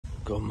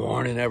Good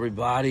morning,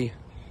 everybody.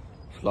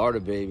 Florida,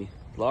 baby.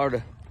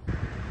 Florida.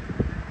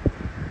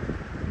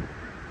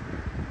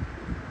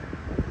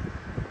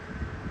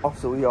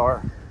 Also, we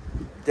are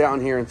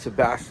down here in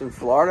Sebastian,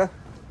 Florida,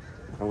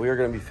 and we are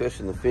going to be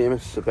fishing the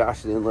famous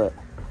Sebastian Inlet.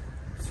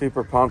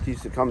 Super pumped.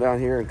 Used to come down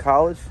here in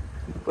college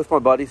with my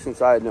buddy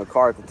since I had no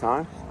car at the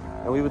time,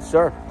 and we would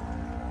surf.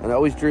 And I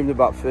always dreamed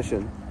about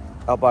fishing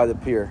out by the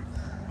pier,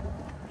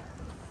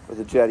 or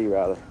the jetty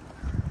rather.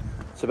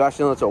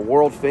 Sebastian Inlet's a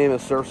world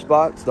famous surf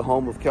spot. It's the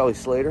home of Kelly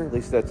Slater, at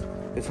least that's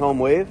his home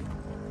wave.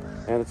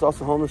 And it's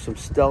also home to some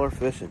stellar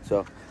fishing.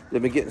 So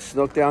they've been getting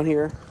snook down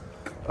here.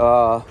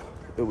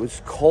 It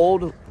was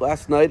cold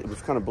last night. It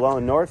was kind of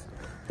blowing north.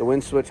 The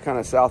wind switched kind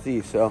of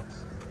southeast. So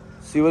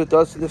see what it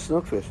does to the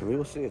snook fishing. We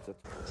will see it.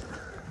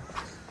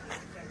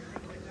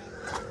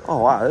 Oh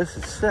wow, this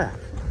is sick.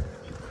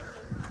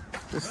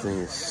 This thing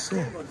is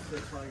sick.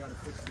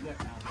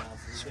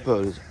 This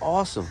boat is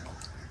awesome.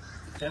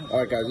 All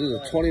right, guys, this is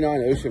a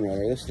 29 Ocean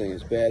Runner. This thing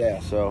is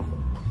badass. So,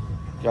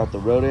 got the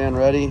Rodan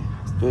ready,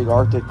 big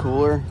Arctic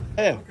cooler.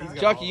 Hey,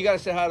 Chucky, you got to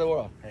say hi to the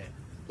world. Hey.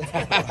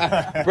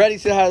 Freddie,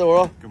 say hi to the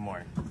world. Good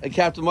morning. And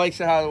Captain Mike,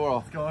 say hi to the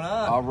world. What's going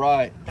on? All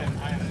right.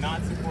 I am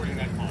not supporting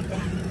that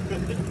content.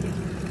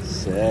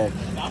 Sick.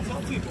 Not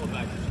some people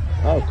back.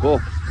 Oh, cool.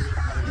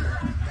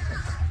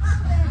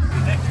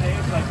 Next day,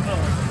 it's like,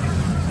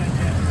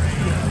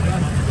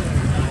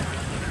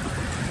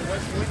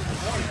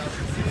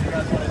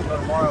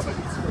 tomorrow, but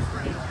it's supposed to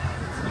rain.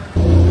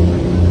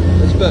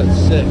 This boat's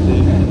sick,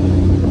 dude.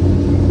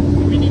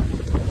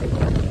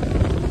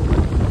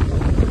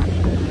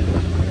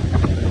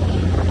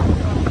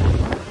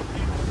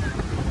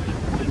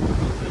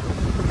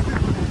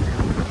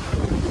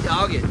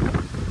 Dog it. Look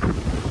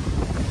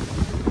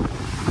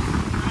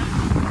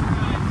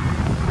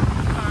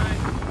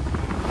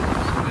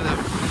at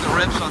the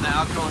rips on the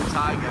outgoing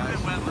tide, guys.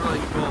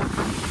 Really cool.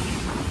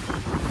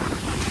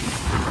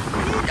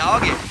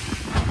 Dog it.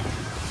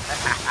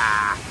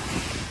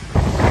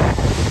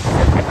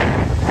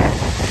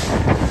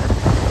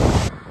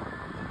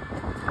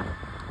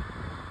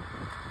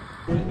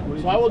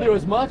 So I will do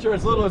as much or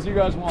as little as you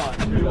guys want.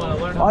 Do you want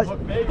to learn how to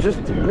hook bait? Just,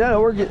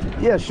 no, we're good.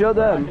 Yeah, show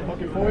them.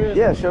 Hook it for you?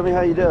 Yeah, show me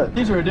how you do it.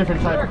 These are a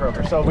different type of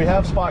croaker. So we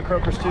have spot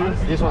croakers too.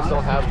 These ones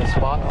don't have the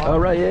spot on. Oh,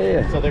 right,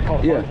 yeah. So they're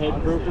called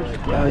head croakers.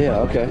 Oh, yeah,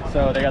 okay.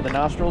 So they got the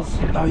nostrils.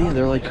 Oh, yeah,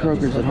 they're like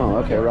croakers at home.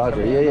 Okay,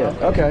 roger. Yeah.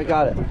 Okay,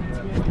 got it.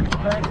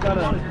 Current's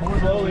gonna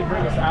slowly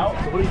bring us out.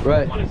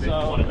 Right.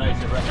 So a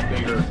nicer,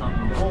 bigger or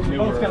something.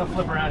 Boat's gonna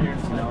flip around here.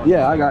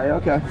 Yeah, I got you.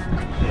 Okay.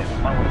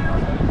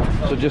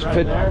 So just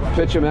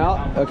pitch them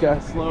out. Okay.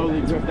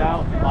 Slowly drift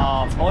out.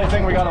 Only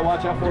thing we gotta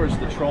watch out for is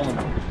the trolling.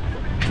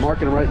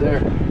 Marking them right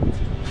there.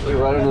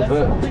 Right under the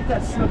boat. I don't think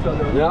that's Snook though.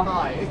 Yeah?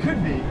 High. It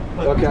could be.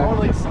 But Okay.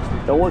 normally it's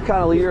And what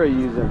kind of leader are you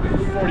using?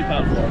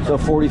 40-pound floor. So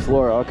 40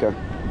 floor. Okay.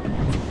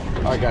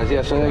 All right, guys.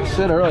 Yeah. So like I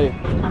said earlier,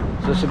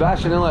 so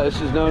Sebastian Inlet,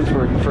 this is known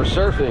for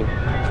surfing.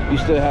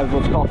 Used to have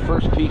what's called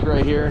First Peak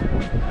right here.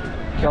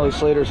 Kelly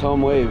Slater's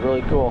home wave.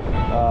 Really cool.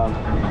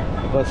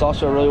 But it's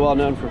also really well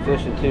known for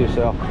fishing too.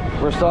 So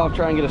first off,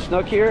 try and get a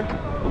snook here.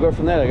 We'll go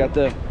from there. I got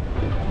the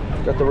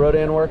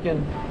Rodan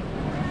working.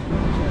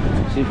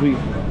 See if we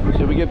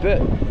get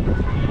bit.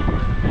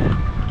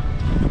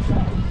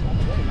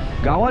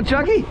 Got one,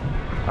 Chucky?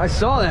 I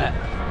saw that.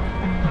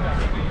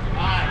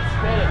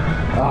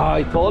 Oh,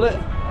 he pulled it.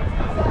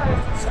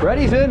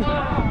 Freddie's in.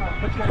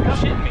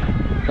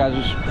 Guys,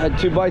 just had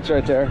 2 bites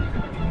right there.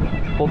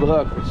 Pulled the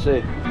hook. Let's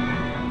see.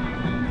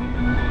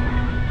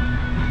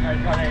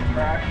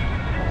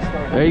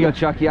 There you go,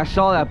 Chucky. I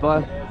saw that,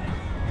 bud.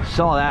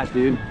 Saw that,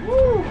 dude.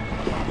 Woo.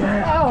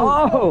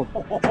 Oh!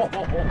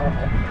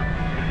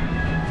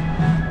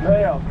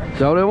 Is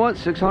that what I want?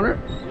 600?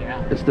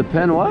 Yeah. It's the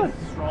Penn what?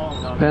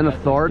 Penn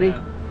Authority?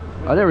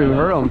 I never even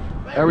heard of them.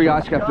 Every guy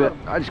just got bit.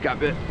 I just got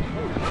bit.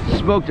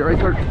 Smoked it right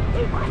there.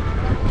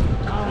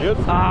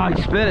 Ah,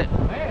 he spit it.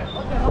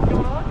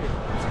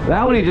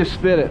 That one he just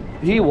spit it.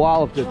 He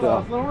walloped it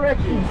though.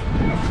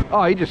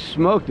 Oh, he just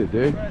smoked it,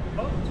 dude.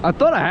 I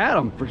thought I had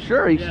him for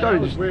sure. He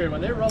started just weird.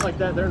 When they run like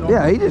that, they're normal.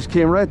 Yeah, he just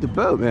came right at the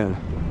boat, man.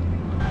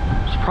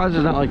 I'm surprised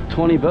there's not like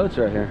 20 boats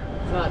right here.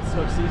 It's not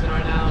snook season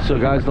right now. So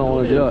guys don't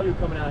want to do it.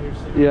 Coming out here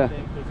soon, Yeah. I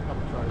think. There's a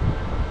couple charters.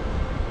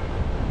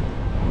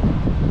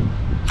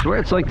 I swear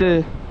it's like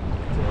they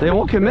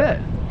won't commit.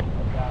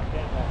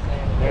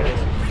 There it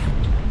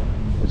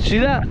is. See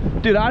that?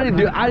 Dude, I didn't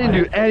do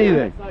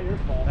anything. It's not your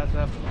fault. That's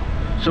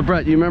happening. So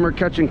Brett, you remember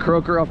catching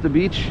croaker off the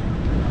beach?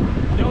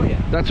 Oh yeah.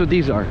 That's what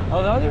these are.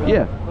 Oh, that was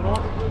Yeah.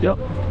 Yep.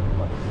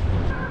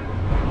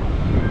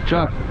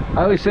 Chuck,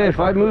 I always say if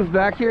I moved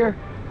back here,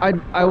 I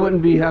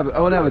wouldn't have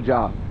a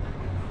job.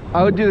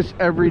 I would do this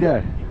every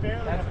day.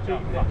 That's his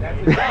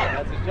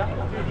job.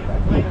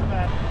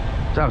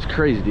 That was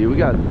crazy, dude. We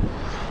got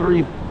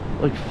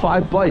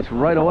 5 bites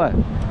right away.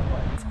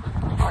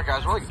 All right,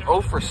 guys, we're like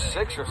 0 for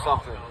 6 or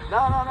something.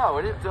 No,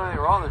 we didn't do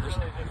anything wrong.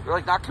 They're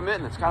like not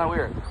committing. It's kind of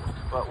weird,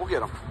 but we'll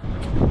get them.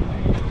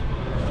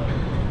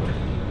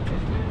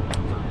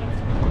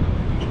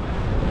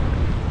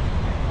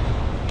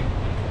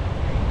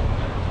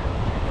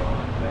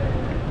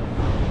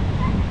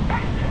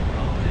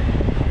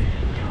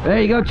 There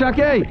you go,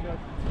 Chucky.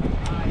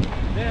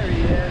 There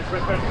he is. Come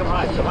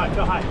high, come high,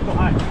 come high, come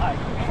high, come high.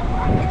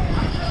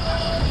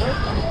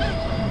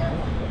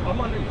 I'm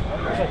underneath.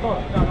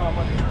 No, I'm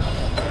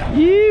underneath.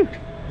 You.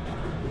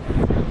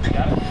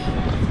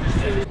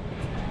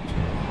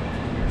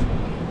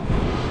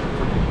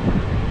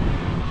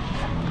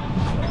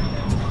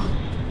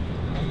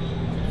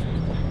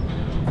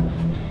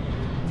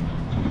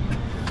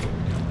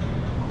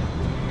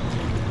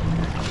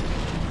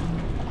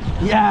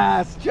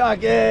 Yes,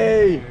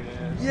 Chucky!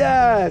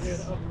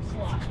 Yes!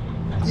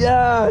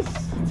 Yes!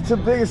 It's the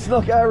biggest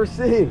snook I ever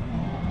seen.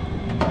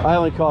 I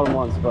only caught him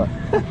once, but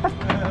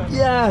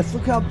yes!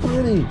 Look how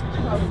pretty.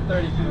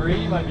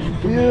 33 might be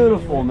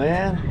beautiful,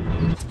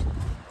 man.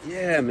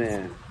 Yeah,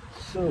 man.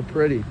 So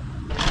pretty.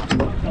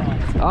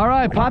 All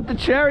right, pop the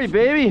cherry,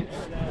 baby.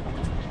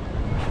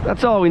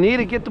 That's all we need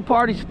to get the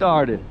party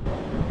started.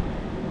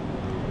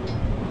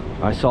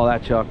 I saw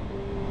that, Chuck.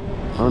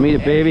 Let me eat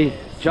it, baby.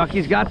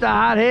 Chucky's got the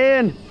hot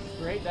hand.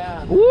 Straight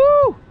down.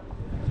 Woo!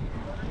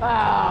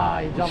 Ah,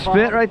 you jump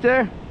Spit off. right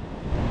there.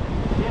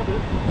 Yeah,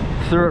 dude.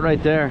 Threw it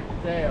right there.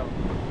 Damn.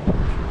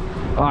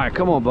 All right,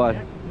 come on, bud.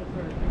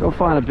 Go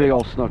find a big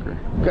old snooker.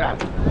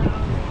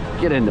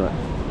 Get into it.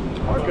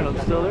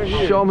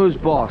 Show him who's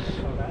boss.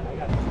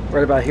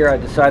 Right about here, I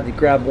decided to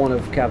grab one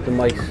of Captain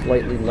Mike's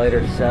slightly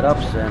lighter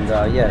setups, and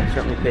yeah, it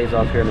certainly pays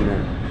off here in a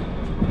minute.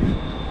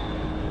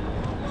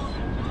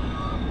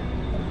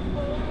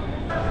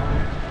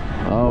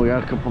 Oh, we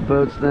got a couple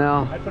boats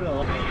now.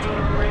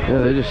 Yeah,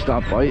 they just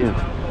stopped biting.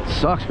 It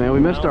sucks, man. We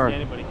missed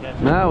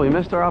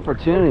our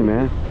opportunity,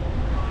 man.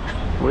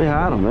 We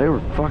had them. They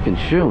were fucking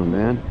shooing,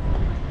 man.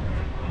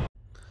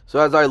 So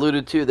as I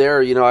alluded to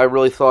there, you know, I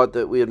really thought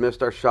that we had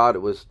missed our shot.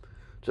 It was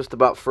just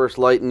about first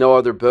light, no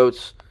other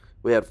boats.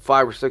 We had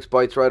 5 or 6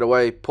 bites right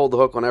away, pulled the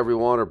hook on every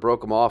one or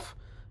broke them off,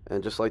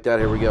 and just like that,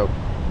 here we go.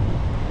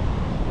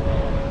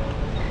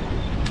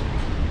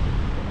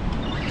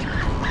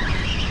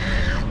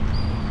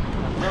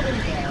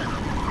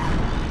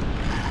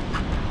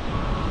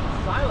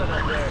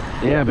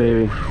 Yeah,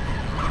 baby.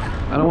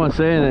 I don't want to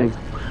say anything.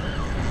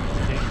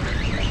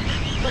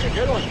 That's a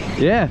good one.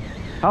 Yeah.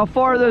 How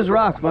far are those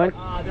rocks, Mike?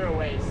 They're a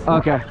ways.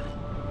 Okay.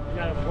 You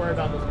gotta worry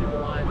about those people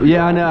lying.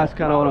 Yeah, I know. That's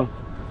kind of what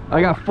I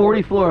got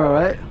 40 fluoro,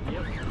 right?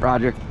 Yep.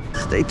 Roger.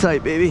 Stay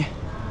tight, baby.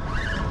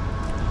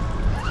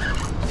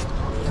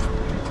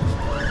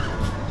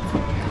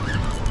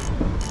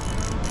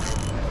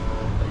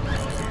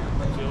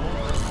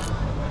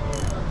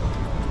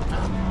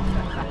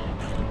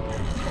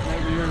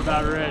 Maybe you're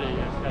about ready. You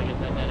just gotta get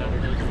that net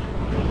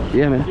underneath.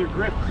 Yeah, man. Your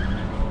grip.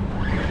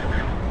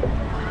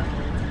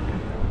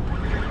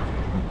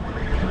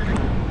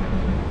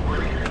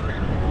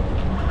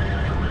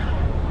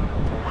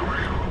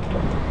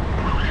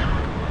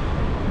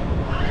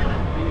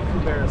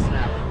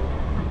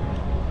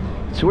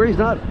 I swear he's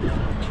not.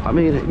 I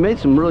mean, he made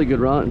some really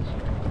good runs.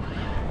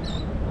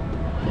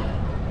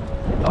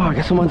 Oh, I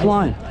got someone's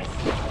line.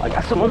 I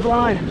got someone's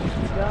line.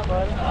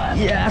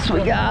 Yes,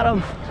 we got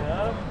him.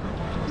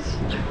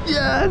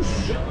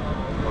 Yes.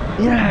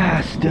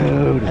 Yes,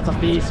 dude. That's a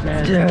beast,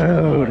 man.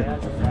 Dude,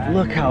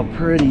 look how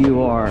pretty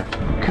you are.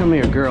 Come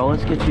here, girl.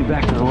 Let's get you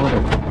back in the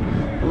water.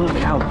 Look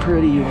how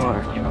pretty you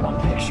are.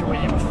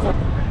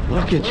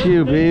 Look at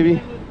you, baby.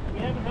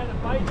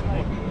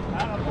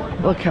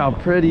 Look how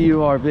pretty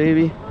you are,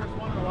 baby.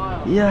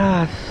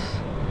 Yes.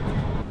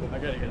 I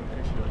gotta get a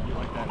picture of you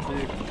like that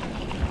too.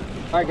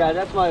 All right, guys,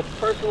 that's my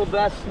personal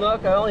best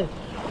snook. I only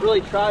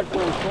really tried for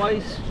them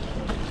twice.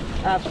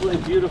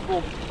 Absolutely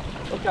beautiful.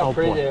 Look how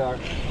pretty they are.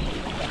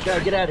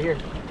 Gotta get out of here.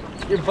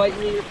 You're biting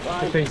me, you're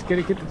fine. Thanks,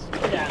 get this.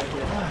 Get out of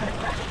here.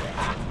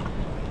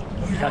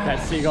 Got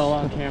that seagull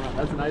on camera.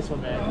 That's a nice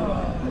one, man.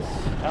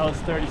 That was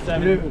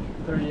 37,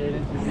 38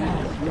 inches.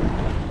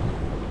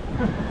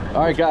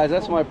 All right, guys,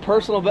 that's my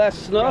personal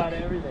best snook. Got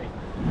everything.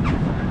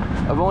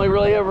 I've only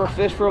really ever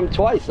fished for them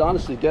twice,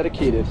 honestly,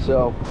 dedicated.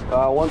 So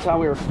one time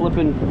we were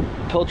flipping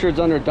pilchards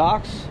under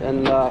docks,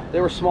 and they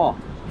were small,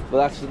 but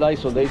that's the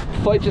nice one. They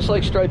fight just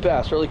like striped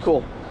bass, really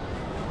cool.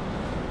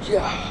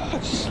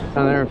 Yes.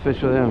 Down there and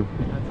fish with him.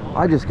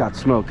 I just got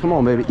smoked. Come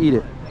on, baby, eat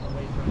it.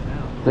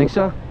 Think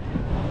so?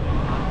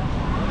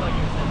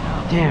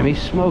 Damn, he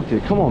smoked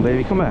it. Come on,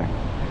 baby, come back.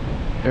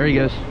 There he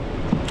goes.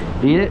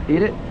 Eat it,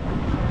 eat it.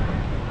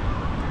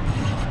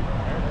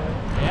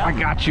 I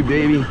got you,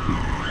 baby.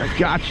 I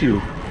got you.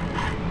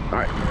 All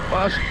right,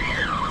 bust.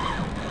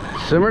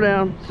 Simmer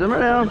down, simmer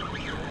down.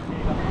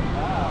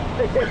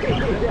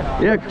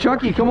 Yeah,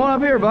 Chucky, come on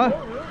up here, bud.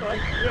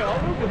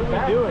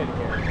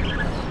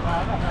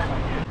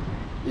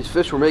 These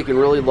fish were making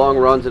really long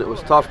runs, and it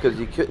was tough because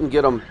you couldn't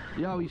get them.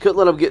 You couldn't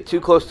let them get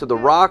too close to the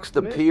rocks,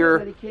 the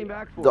pier,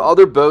 the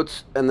other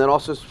boats, and then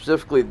also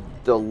specifically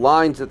the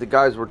lines that the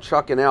guys were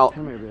chucking out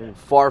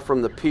far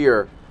from the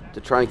pier to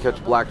try and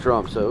catch black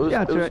drum. So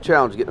it was a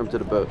challenge getting them to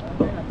the boat.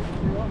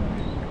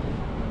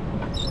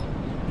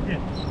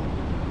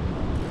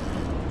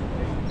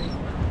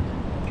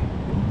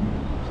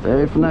 Stay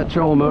away from that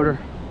trolling motor.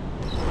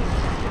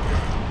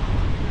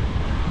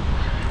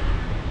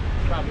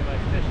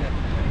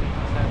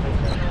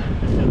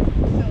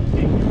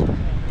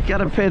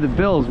 Gotta pay the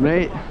bills,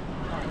 mate.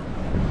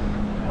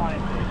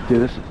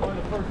 Dude, this is...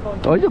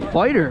 Oh, he's a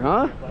fighter,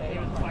 huh?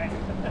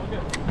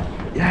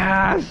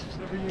 Yes!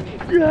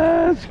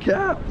 Yes,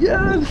 Cap!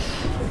 Yes!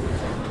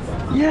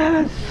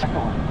 Yes!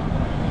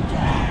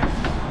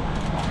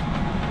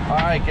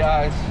 Alright,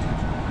 guys.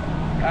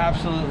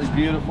 Absolutely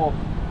beautiful.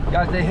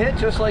 Guys, they hit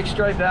just like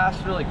striped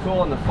bass, really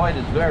cool, and the fight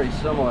is very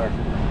similar.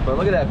 But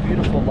look at that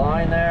beautiful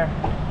line there.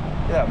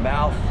 Look at that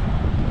mouth.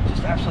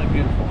 Just absolutely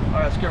beautiful.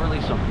 Alright, let's go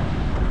release them.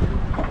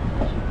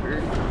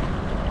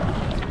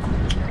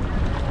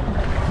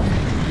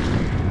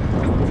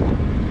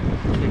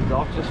 Kicked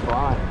off just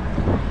fine.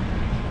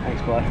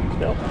 Thanks, bud.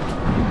 Nope.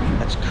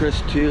 That's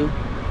Chris 2,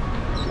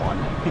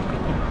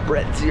 1.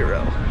 Brett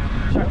 0.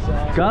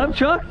 Got him,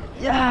 Chuck?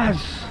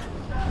 Yes!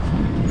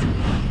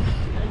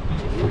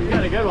 You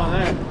got a good one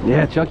there.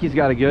 Yeah, Chucky's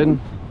got a good one.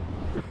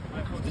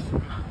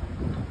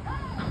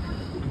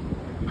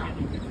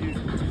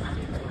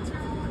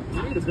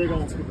 You need a big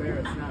old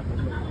Cabera snap.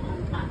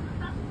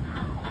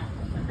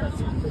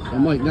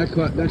 I'm like, next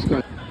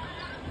question.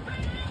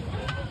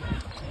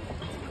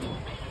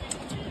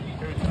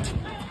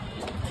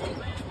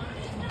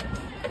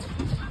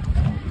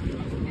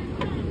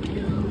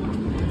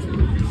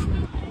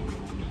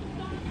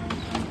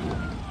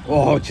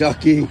 Oh,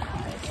 Chucky.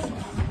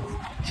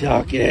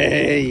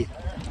 Chucky.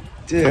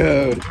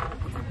 Dude.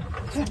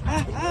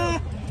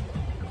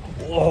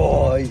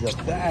 Oh, he's a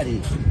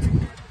fatty.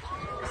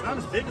 It's not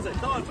as big as I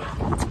thought,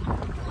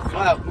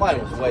 but... Mine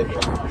was way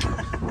bigger.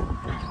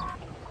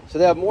 So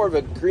they have more of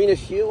a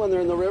greenish hue when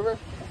they're in the river?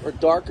 Or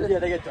darker? Yeah,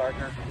 they get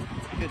darker.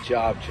 Good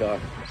job, Chuck.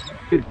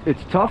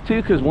 It's tough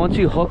too, because once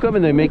you hook them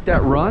and they make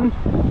that run,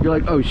 you're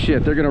like, oh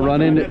shit, they're gonna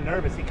run into... I got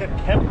nervous, he kept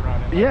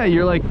running. Yeah,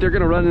 you're like, they're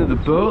gonna run into the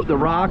boat, the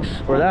rocks,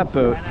 or that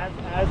boat. And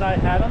as I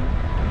had them,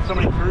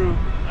 somebody threw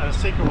a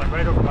sinker went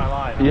right over my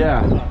line.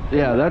 Yeah,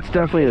 yeah, that's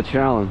definitely a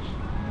challenge.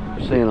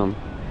 Seeing them.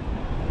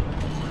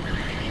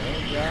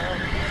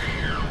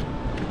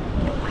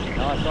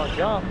 Now I saw a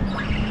jump.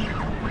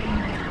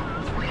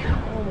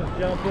 Almost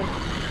jumping.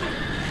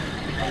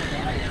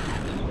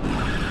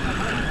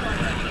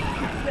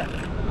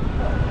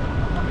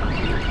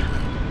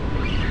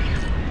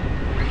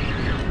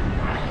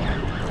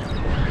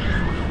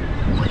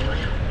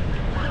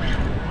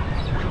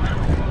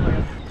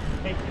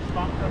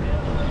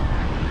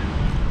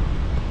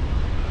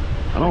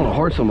 I don't want to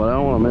horse them, but I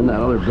don't want them in that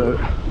other boat.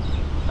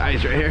 Ah,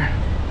 he's right here.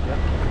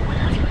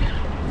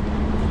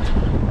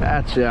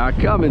 That's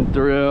it. Coming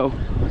through.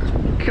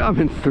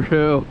 Coming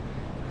through.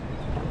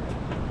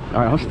 All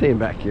right, I'm staying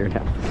back here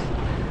now.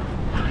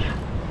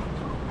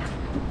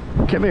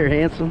 Come here,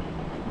 handsome.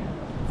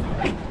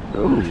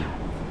 Oh,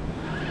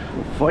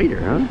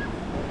 fighter, huh?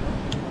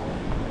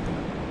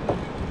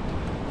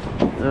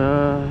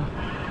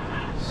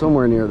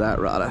 Somewhere near that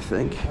rod, I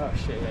think. Oh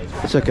shit,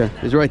 yeah, It's okay.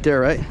 He's right there,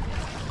 right?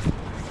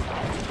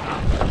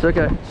 It's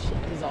okay. Shit,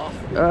 he's off.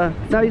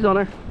 No, he's on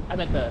there. I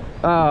meant the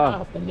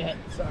off the net.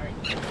 Sorry.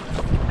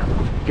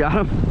 Got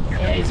him?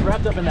 Yeah, he's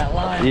wrapped up in that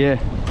line. Yeah.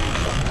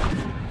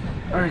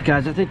 All right,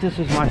 guys. I think this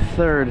is my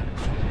third.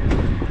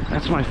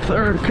 That's my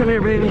third. Come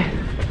here, baby.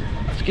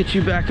 Let's get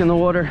you back in the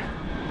water.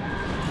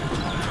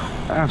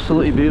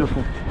 Absolutely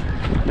beautiful.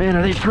 Man,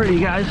 are they pretty,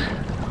 guys?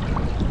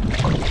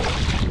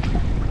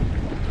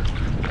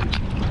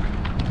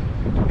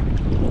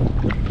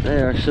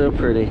 They are so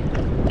pretty.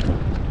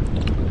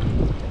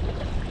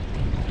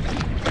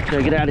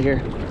 Okay, get out of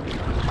here.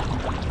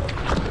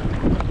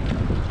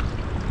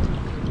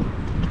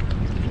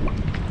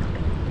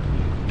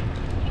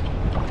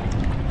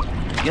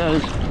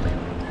 Goes.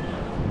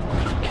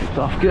 Kicked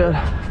off good.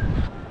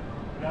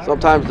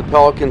 Sometimes the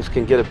pelicans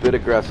can get a bit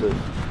aggressive.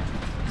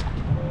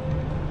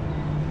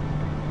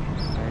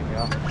 There you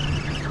go.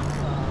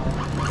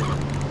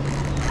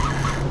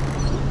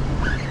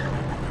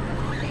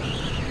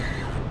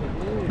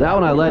 That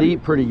one I let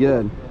eat pretty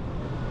good.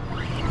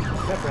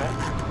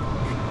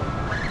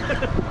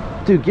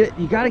 Dude,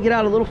 you gotta get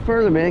out a little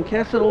further, man.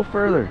 Cast it a little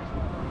further.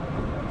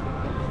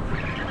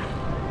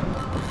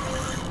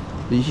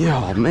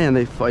 Yeah, man,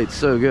 they fight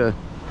so good.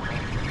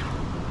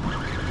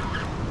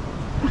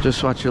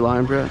 Just watch your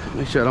line, Brett.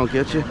 Make sure I don't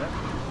get you.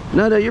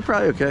 No, you're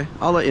probably okay.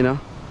 I'll let you know.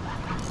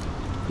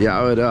 Yeah,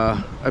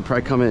 I'd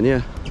probably come in,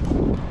 yeah.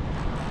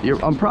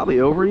 I'm probably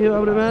over you, I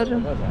would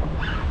imagine.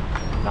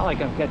 Not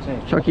like I'm catching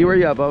it. Chucky, where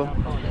you at, Bubba?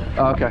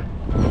 Oh, okay.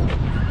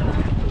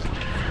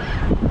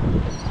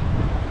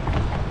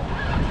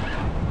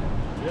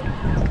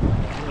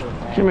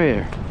 Come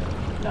here.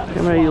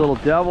 Come here, you little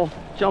devil.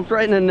 Jumped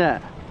right in the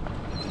net.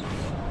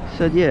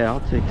 Said, yeah, I'll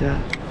take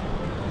that.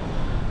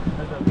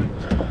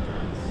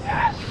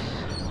 Yes.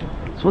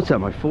 So what's that,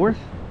 my fourth?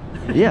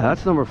 Yeah,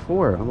 that's number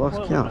 4. I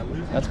lost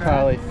count. That's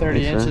probably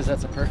 30 inches.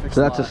 That's a perfect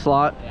So slot. that's a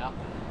slot? Yeah.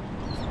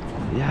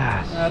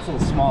 Yes. That's a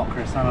little small,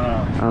 Chris. I don't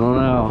know. I don't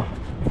know.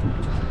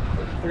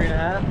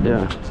 3.5?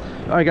 Yeah.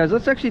 All right, guys,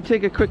 let's actually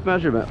take a quick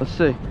measurement. Let's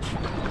see.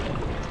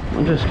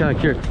 I'm just kind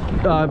of curious.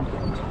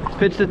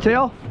 Pitch the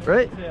tail,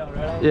 right? Tail,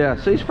 right? Yeah,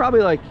 so he's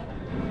probably like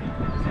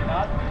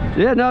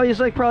Yeah, no, he's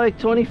like probably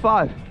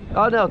 25.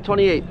 Oh no,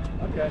 28.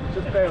 Okay,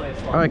 just barely a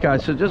slot. All right,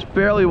 guys, so just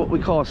barely what we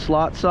call a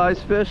slot size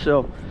fish.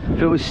 So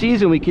if it was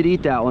season, we could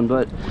eat that one,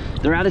 but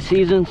they're out of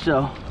season,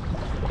 so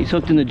he's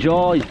hooked in the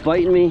jaw, he's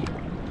biting me.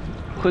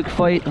 Quick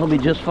fight, he'll be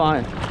just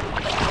fine.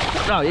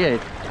 Oh yeah,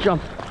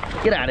 jump.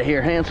 Get out of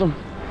here, handsome.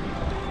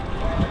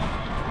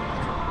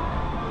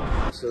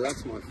 So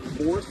that's my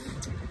fourth.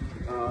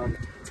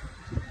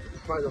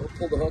 Probably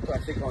pulled the hook, I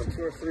think, on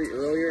 2 or 3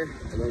 earlier.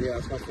 And then, yeah,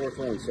 that's my fourth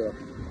one. So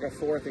I got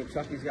 4. I think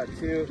Chucky's got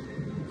 2.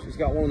 She's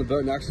got one on the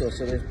boat next to us.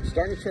 So they're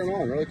starting to turn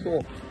on. Really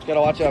cool. Got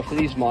to watch out for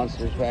these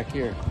monsters back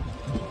here.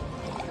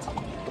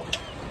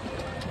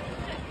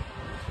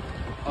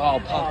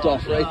 Oh, popped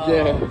off right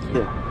there.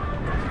 Yeah.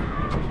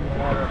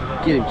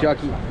 Get him,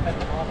 Chucky.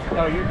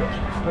 No, you're good.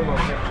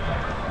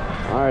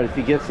 All right, if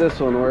he gets this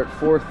one, we're at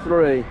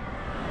 4-3.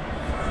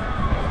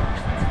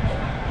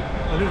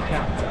 Who's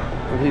count?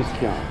 Who's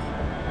count?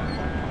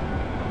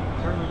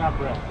 Certainly not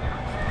Brett.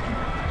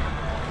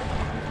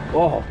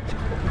 Oh.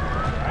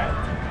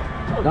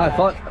 No, I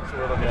thought That's a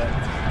little good.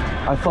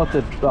 I thought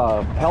the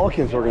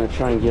Pelicans were going to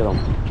try and get him.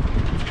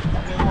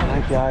 All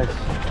right, guys.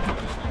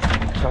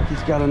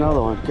 Chucky's got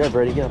another one. Good,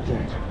 Brady, get up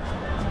there.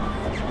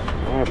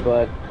 All right,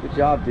 bud. Good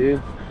job,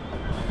 dude.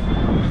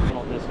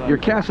 You're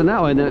casting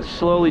that way, and then it's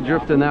slowly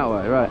drifting that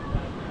way, right?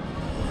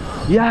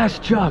 Yes,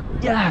 Chuck.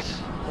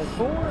 Yes.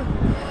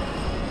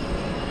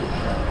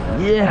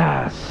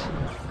 Yes.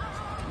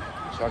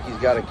 Chucky's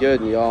got it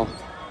good, y'all.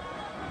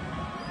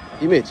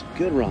 He made some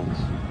good runs.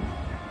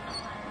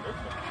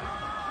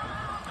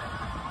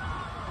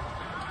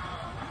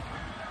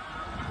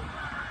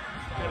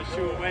 Gotta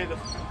shoo away the...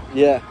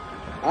 Yeah.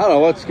 I don't know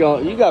what's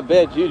going on. You got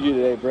bad juju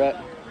today, Brett.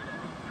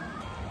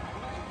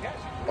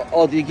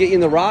 Oh, did he get you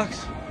in the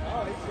rocks?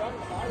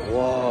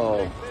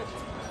 Whoa.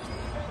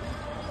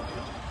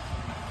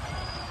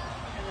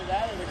 Either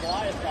that or the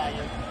Goliath guy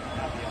you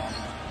got me on.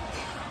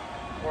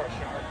 Or a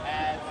shark.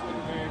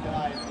 Very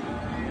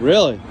Goliath.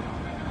 Really?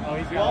 Oh,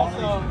 he's got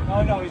also...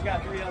 Oh, no, he's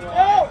got 3 other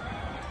lines.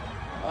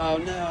 Oh,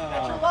 no.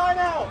 Get your line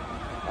out!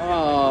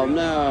 Oh,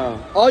 no.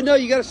 Oh, no,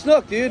 you got a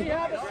snook, dude. You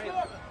have a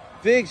snook!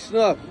 Big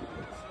snook.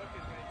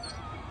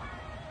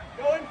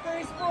 Go in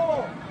face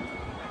full!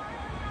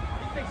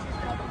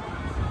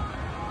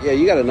 Yeah,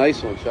 you got a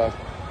nice one, Chuck.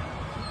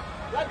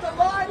 Let the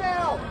line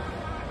out!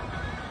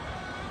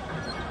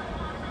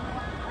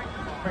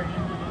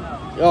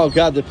 Oh,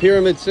 God, the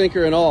pyramid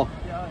sinker and all.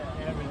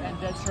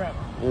 And dead shrimp.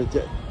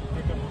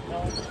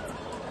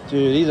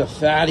 Dude, he's a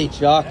fatty,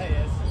 Chuck. Yeah, he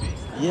is.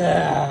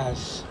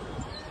 Yes.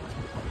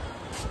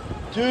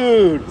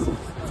 Dude.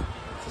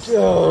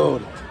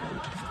 Dude.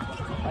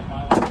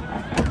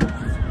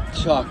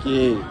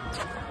 Chucky.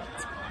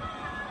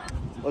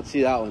 Let's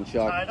see that one,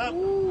 Chuck. Tied up.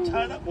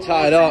 Tied up.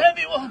 Tied up.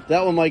 Heavy one.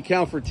 That one might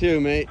count for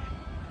 2, mate.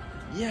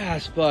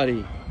 Yes,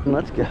 buddy.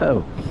 Let's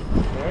go.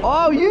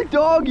 Oh, you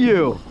dog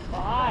you.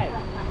 5.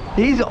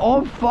 He's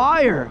on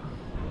fire.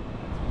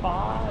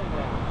 5.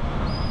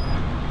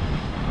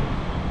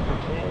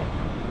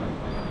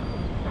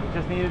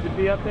 Just needed to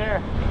be up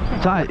there.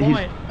 Ty, he's,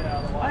 I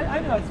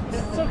know,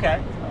 it's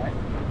okay.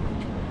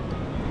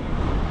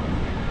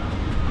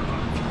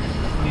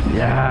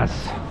 yes.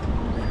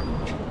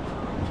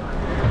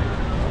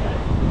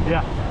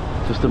 Yeah.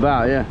 Just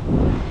about, yeah.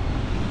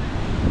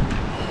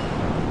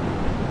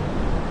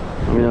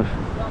 I mean,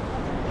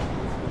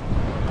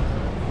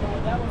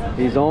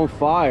 he's on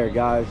fire,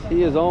 guys.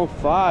 He is on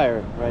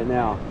fire right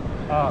now.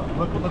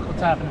 Look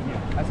what's happening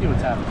here. I see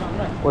what's happening.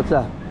 What's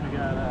that? We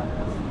got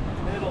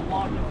little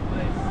locked in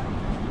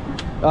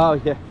place. Oh,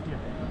 yeah.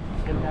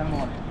 Get him down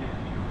more.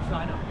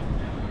 Sign up.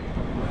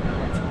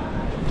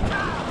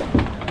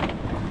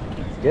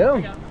 Get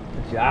him.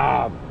 Good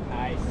job.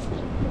 Nice.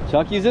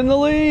 Chucky's in the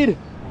lead.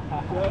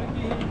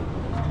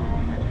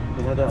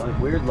 They had that like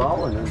weird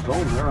lull and then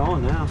boom, they're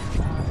on now.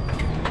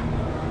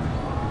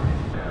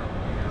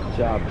 Good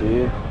job,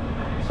 dude.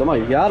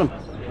 Somebody got him.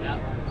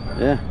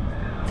 Yeah.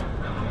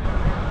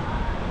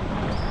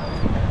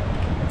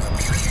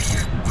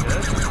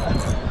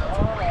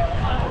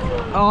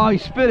 Oh, he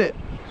spit it.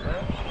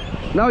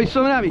 No, he's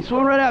swimming at me.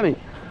 Swimming right at me.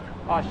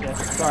 Oh shit.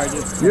 Sorry,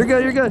 dude. You're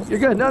good, you're good, you're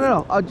good. No,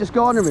 no, no. Just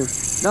go under me.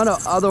 No, no.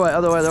 Other way,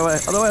 other way, other way,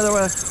 other way, other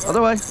way,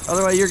 other way,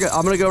 other way. You're good.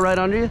 I'm going to go right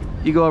under you.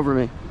 You go over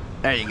me.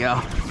 There you go.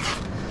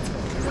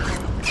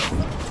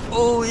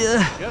 Oh,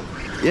 yeah. Yep.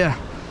 Yeah.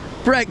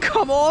 Brett,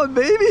 come on,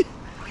 baby.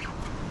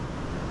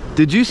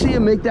 Did you see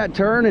him make that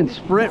turn and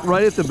sprint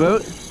right at the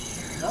boat?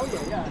 Oh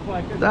yeah,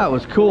 yeah. That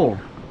was cool.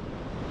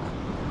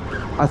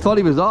 I thought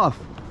he was off.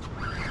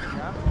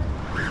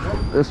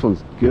 This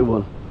one's a good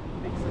one.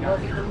 The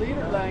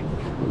leader length.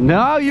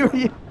 No, you're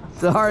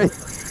sorry.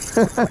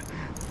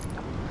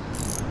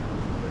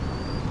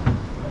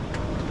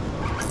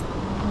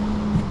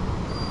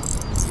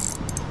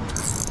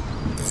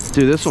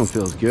 Dude, this one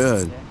feels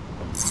good. I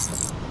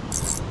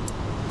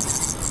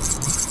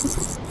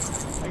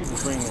can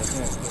just bring this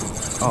in.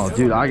 Oh,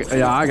 dude,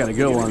 I got a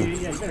good one. Yeah,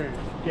 you better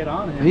get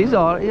on it. He's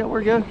on it. Yeah,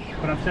 we're good.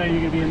 But I'm saying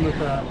you're gonna be in with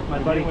my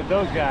buddy. With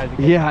those guys.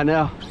 Yeah, I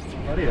know.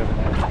 Buddy over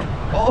there.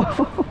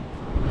 Oh.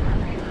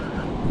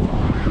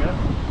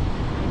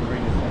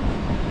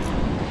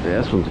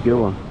 Yeah, this one's a good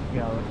one.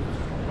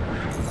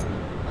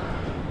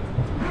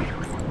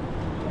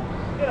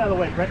 Get out of the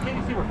way, Brett. Can't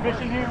you see we're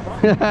fishing here?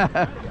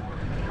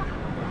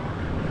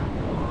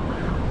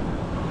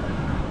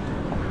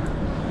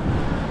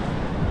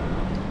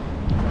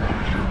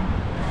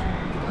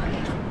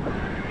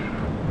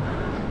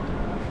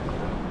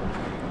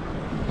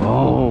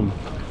 Boom.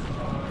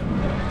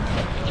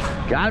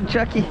 Got him,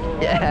 Chucky.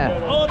 Yeah.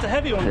 Oh, it's a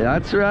heavy one. Yeah,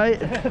 that's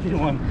right. It's a heavy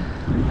one.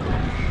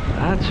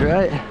 That's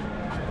right.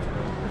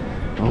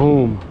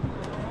 Boom.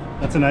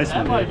 That's a nice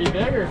one. That might be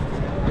bigger.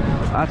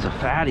 That's a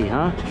fatty,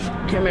 huh?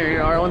 Come here,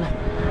 darling.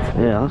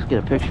 Yeah, let's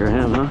get a picture of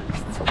him, huh?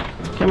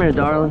 Come here,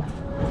 darling.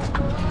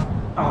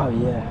 Oh,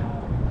 yeah.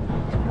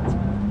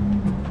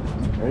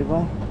 Ready,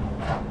 bud?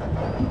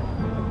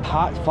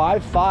 Hot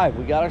 5-5.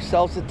 We got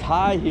ourselves a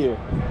tie here.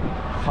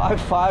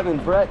 5-5,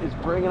 and Brett is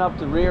bringing up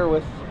the rear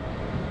with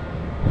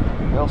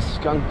El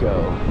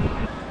Skunko.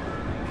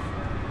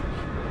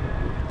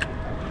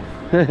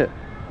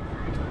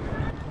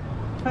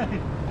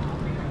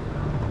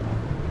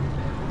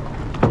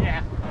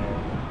 Yeah.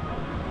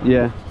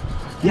 Yeah.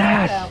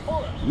 Yes.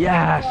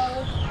 Yes.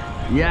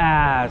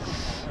 Yes.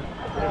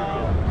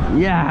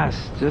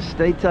 Yes. Just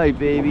stay tight,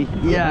 baby.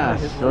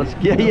 Yes. Let's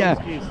get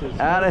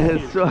out of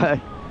his way.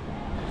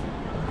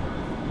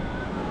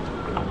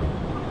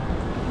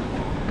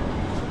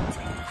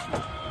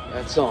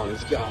 That's on.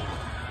 It's gone.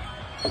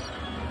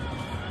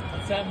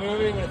 It's that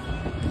movie with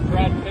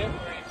Brad Pitt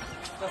where he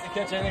doesn't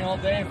catch anything all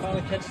day and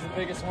finally catches the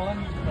biggest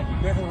one. Like the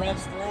river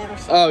runs through it or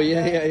something. Oh,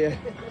 yeah, yeah, yeah.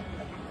 There's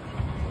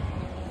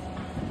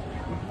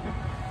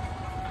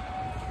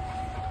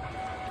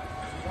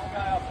one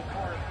guy off the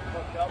court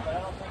hooked up, but I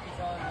don't think he's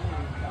on you.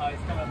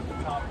 He's coming up to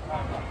the top.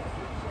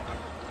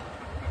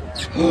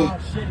 Oh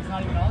shit, he's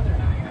not even on there.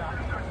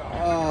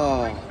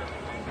 Oh.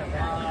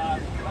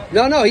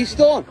 No, he's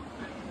still on.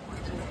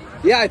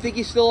 Yeah, I think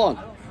he's still on.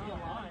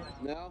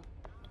 No.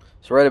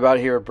 So right about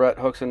here, Brett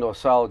hooks into a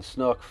solid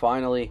snook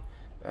finally,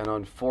 and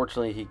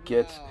unfortunately he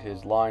gets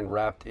his line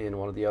wrapped in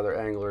one of the other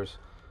anglers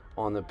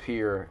on the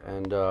pier,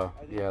 and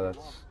yeah, that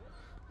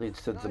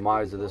leads to the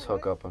demise of this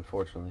hookup,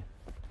 unfortunately.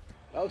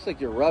 That looks like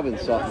you're rubbing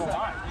something.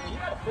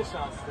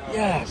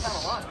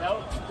 Yes.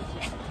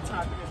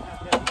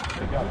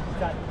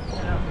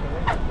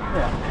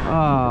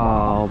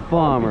 Oh,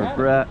 bummer,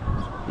 Brett.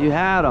 You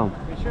had him.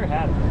 We sure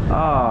had him.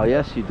 Oh,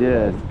 yes you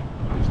did.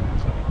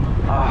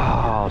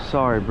 Oh,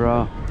 sorry,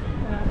 bro.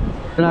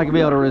 You're not gonna be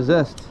able to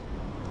resist.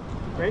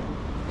 Straight?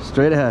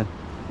 Straight ahead.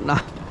 Nah.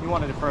 You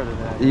wanted it further than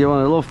that. You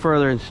want it a little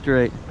further and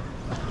straight.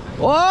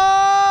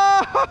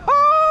 Whoa!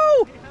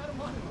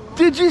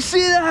 Did you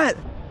see that?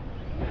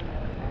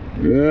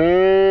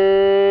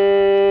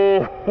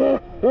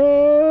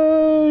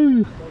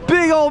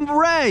 Big old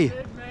ray.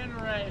 Big man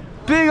ray.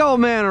 Big old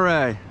manta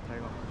ray.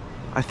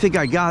 I think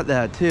I got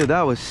that too.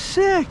 That was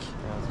sick.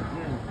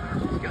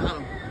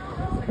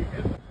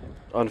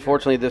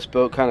 Unfortunately, this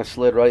boat kind of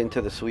slid right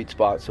into the sweet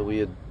spot, so we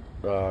had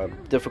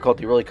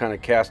difficulty really kind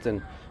of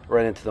casting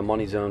right into the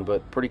money zone,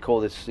 but pretty cool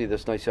to see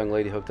this nice young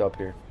lady hooked up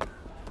here.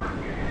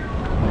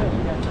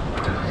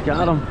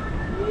 Got him.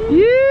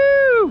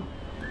 You!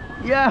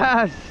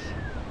 Yes!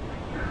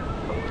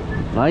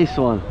 Nice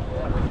one.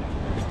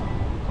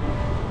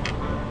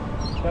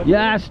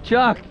 Yes,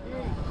 Chuck!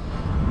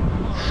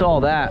 Saw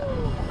that.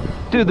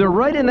 Dude, they're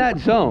right in that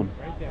zone.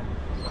 Right there.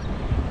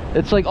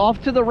 It's like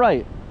off to the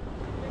right.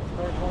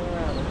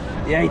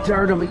 Yeah, he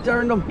turned him. He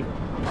turned him.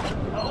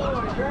 Oh,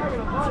 you're grabbing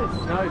him, nice.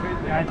 No,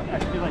 I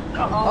feel like. Oh,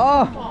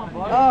 come on,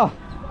 buddy. oh.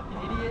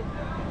 Idiot.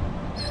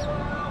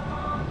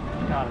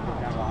 Gotta put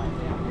that line.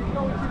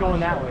 It's going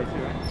that way,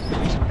 too, right?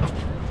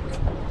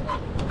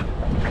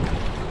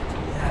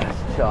 Yes,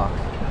 Chuck.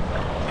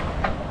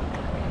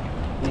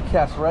 You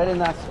cast right in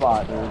that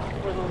spot, dude.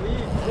 For the lead,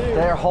 too.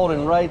 They're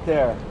holding right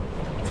there.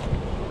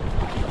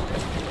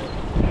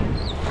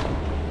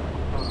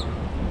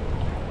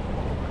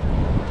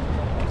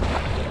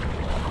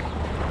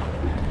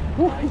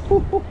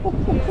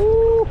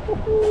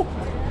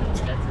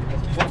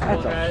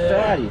 That's a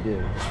fatty,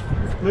 dude.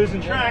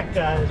 Losing track,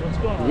 guys. What's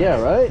going on?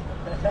 Yeah, right?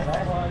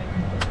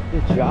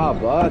 Good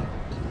job, bud.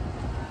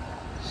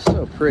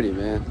 So pretty,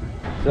 man.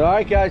 So, all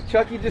right, guys.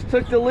 Chucky just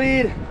took the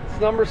lead. It's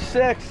number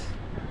 6.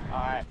 All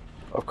right.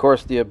 Of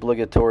course, the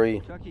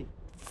obligatory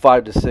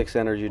 5 to 6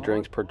 energy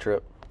drinks per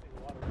trip.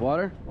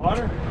 Water?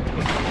 Water?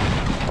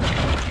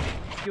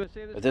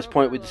 At this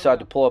point, we decide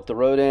to pull up the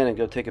road in and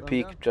go take a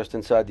peek just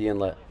inside the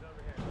inlet.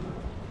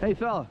 Hey,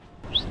 fella.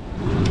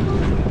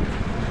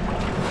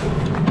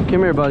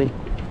 Come here, buddy.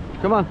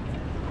 Come on.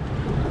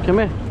 Come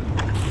here.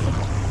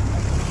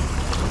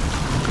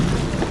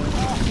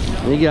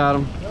 You got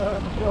him.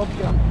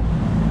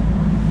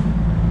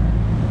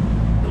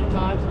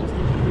 Sometimes just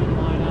keep your feet in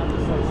line out,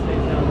 just like stay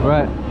down.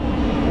 Right.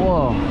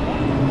 Whoa.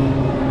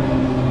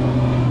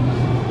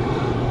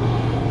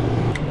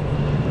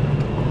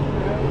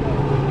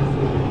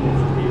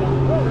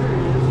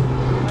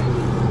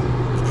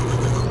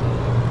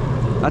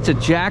 That's a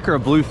jack or a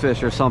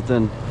bluefish or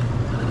something.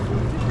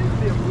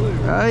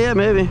 Oh, yeah,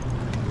 maybe. It's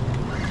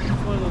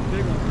one of those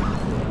big ones.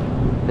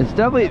 It's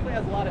definitely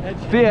has a lot of head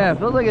shape. yeah, it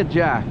feels like a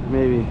jack,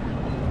 maybe.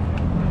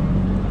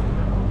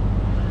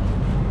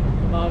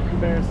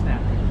 Kubera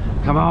snap.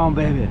 Come on,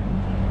 baby.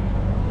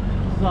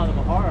 This is on the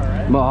Mahara,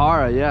 right?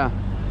 Mahara, yeah.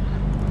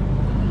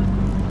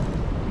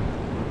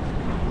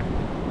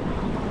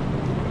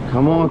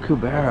 Come on,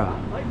 Kubera.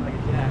 Like a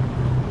jack.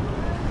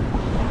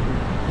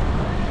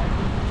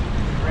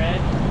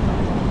 Red.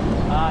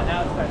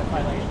 Now it's starting to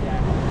fight like a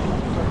jack.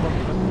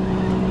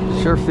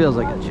 Sure feels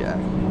like a jack.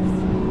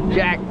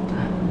 Jack.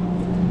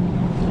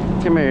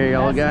 Come here,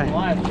 yellow guy.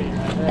 Live bait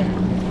right there.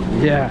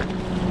 Yeah.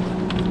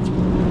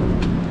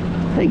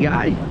 Hey,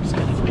 guy.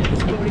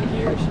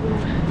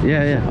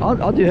 Yeah, yeah.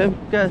 I'll do him.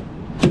 Go ahead.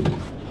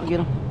 I'll get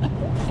him.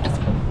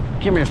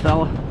 Come here,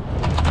 fella.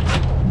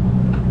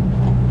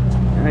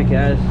 All right,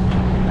 guys.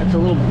 That's a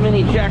little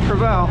mini Jack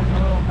Crevalle.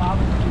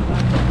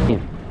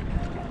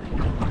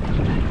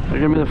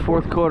 They're gonna be the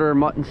fourth quarter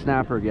mutton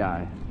snapper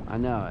guy. I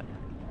know it.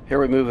 Here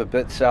we move a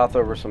bit south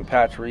over some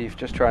patch reef,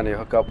 just trying to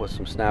hook up with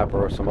some snapper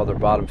or some other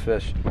bottom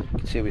fish. You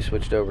can see we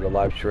switched over to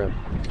live shrimp.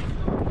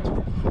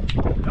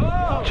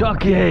 Oh!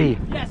 Chucky!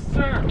 Yes,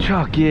 sir!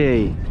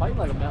 Chucky! Fighting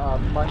like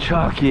a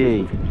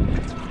Chucky!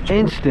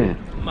 Instant!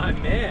 My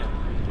man!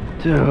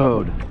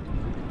 Dude!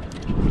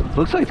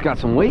 Looks like it's got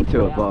some weight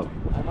to it, Bub.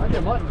 I might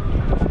get mutton.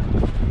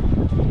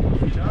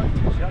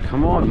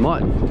 Come on,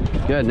 mutton.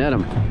 Go ahead, net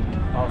him.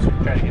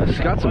 It's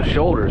got some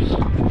shoulders.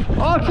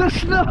 Oh, it's a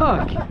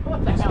snook!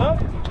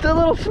 It's a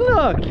little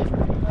snook!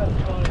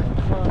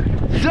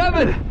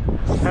 7!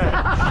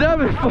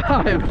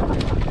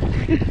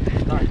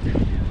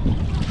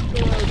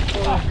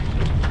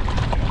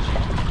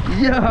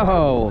 7.5!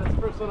 Yo! That's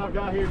the first one I've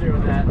got here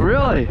doing that.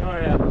 Really? Oh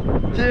yeah.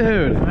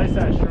 Dude! Nice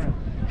size shrimp.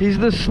 He's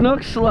the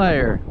snook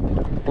slayer.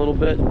 A little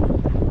bit.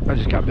 I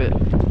just got bit.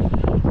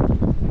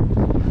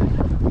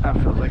 That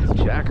feels like a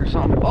jack or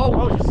something.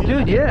 Oh,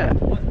 dude, yeah.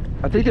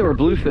 I think they were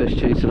bluefish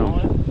chasing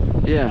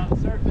them. Yeah.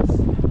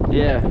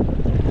 Yeah.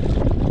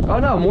 Oh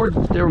no,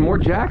 there were more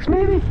jacks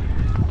maybe?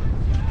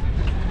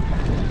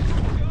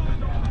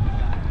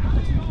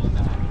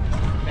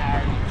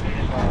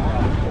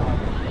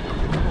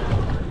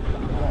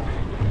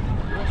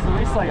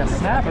 It's like a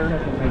snapper.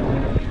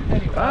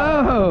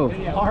 Oh!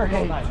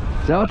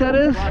 Is that what that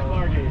is?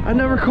 I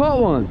never caught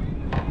one.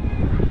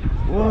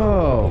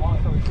 Whoa.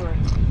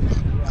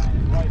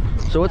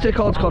 So what's it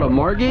called? It's called a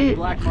margate?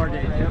 Black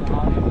margate.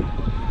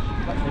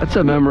 That's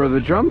a member of the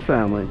drum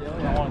family.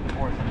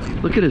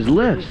 Look at his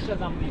lips.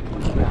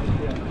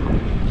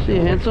 See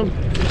you, handsome?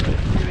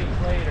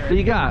 What do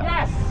you got?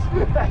 Yes!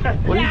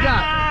 What do you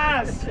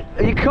got?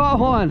 You caught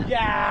one.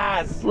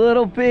 Yes!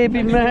 Little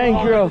baby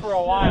mangrove. For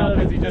a while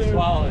because he just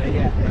swallowed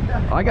it.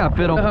 I got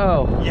bit on.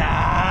 Oh.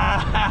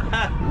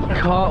 Yeah!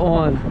 Caught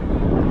one.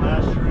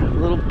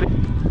 Little bit.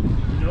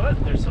 You know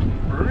what? There's some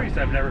breweries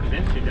I've never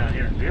been to down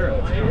here in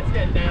Vero. It's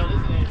getting down,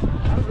 isn't it?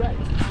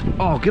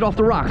 Oh, get off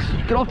the rocks.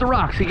 Get off the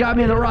rocks. He got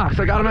me in the rocks.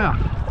 I got him out.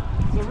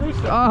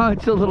 Oh,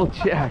 it's a little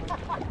jack.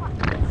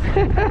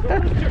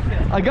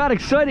 I got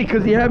excited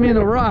because he had me in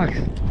the rocks.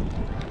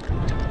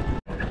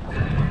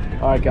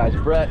 All right, guys.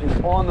 Brett is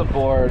on the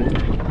board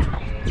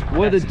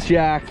with a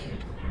jack.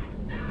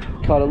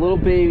 Caught a little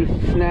baby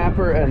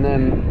snapper and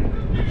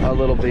then a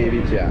little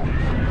baby jack.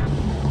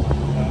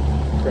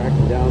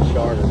 Kraken Down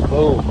Charters.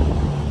 Boom.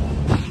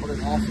 What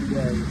an awesome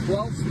day.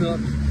 12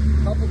 snook,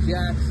 couple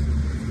jacks.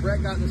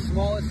 Brett got the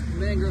smallest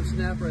mangrove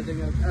snapper I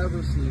think I've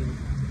ever seen.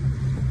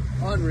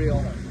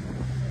 Unreal.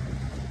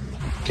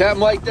 Cat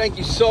Mike, thank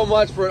you so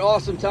much for an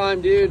awesome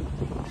time, dude.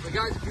 So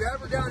guys, if you're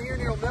ever down here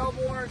near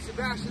Melbourne,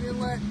 Sebastian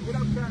Inlet, hit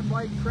up Cat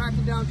Mike,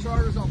 Kraken Down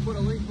Charters. I'll put a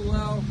link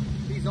below.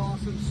 He's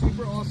awesome,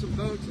 super awesome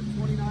boats. A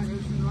 29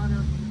 Ocean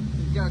Runner.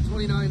 He's got a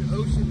 29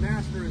 Ocean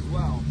Master as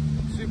well.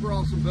 Super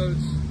awesome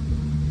boats.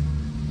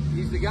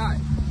 He's the guy.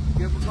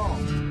 Give him a call.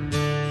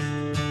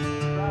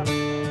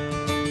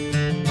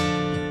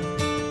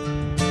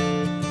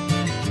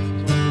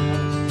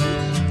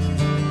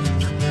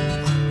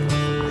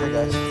 Hey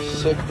guys,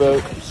 sick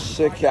boat,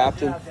 sick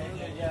captain.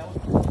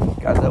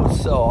 God, that was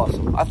so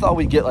awesome. I thought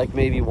we'd get like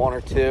maybe one or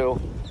two,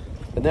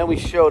 and then we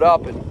showed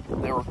up and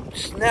they were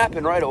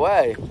snapping right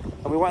away,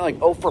 and we went like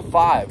 0 for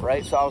 5,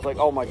 right? So I was like,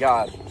 oh my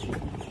God,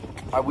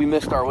 we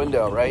missed our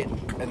window, right?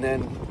 And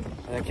then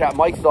Cat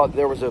Mike thought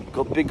there was a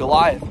big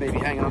Goliath maybe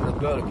hanging on the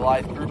boat, a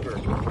Goliath grouper,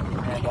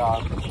 and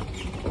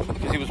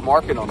because he was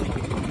marking them.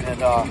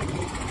 And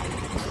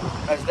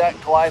as that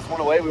Goliath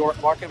went away, we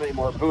weren't marking them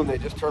anymore. Boom, they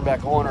just turned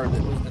back on, or it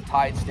was the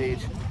tide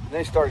stage. And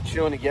they started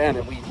chewing again,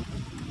 and we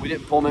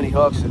didn't pull many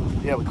hooks,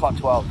 and yeah, we caught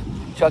 12.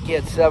 Chucky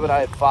had 7, I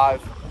had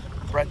 5.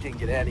 Brett didn't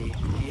get any.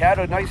 He had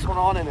a nice one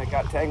on, and it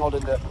got tangled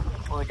into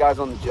one of the guys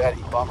on the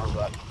jetty. Bummer,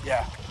 but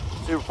yeah,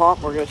 super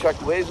pumped. We're gonna check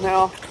the waves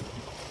now.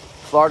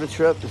 Florida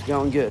trip is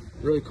going good.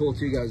 Really cool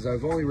too, guys.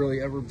 I've only really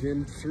ever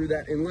been through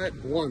that inlet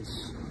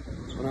once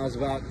when I was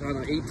about, I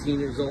don't know, 18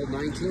 years old,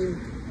 19.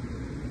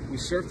 We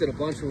surfed it a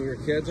bunch when we were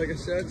kids, like I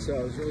said, so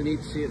it was really neat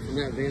to see it from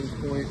that vantage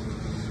point.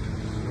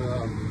 I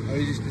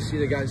always used to see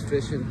the guys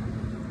fishing.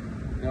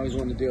 I always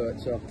wanted to do it,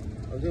 so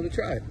I was going to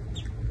try it.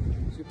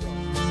 Super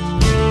awesome.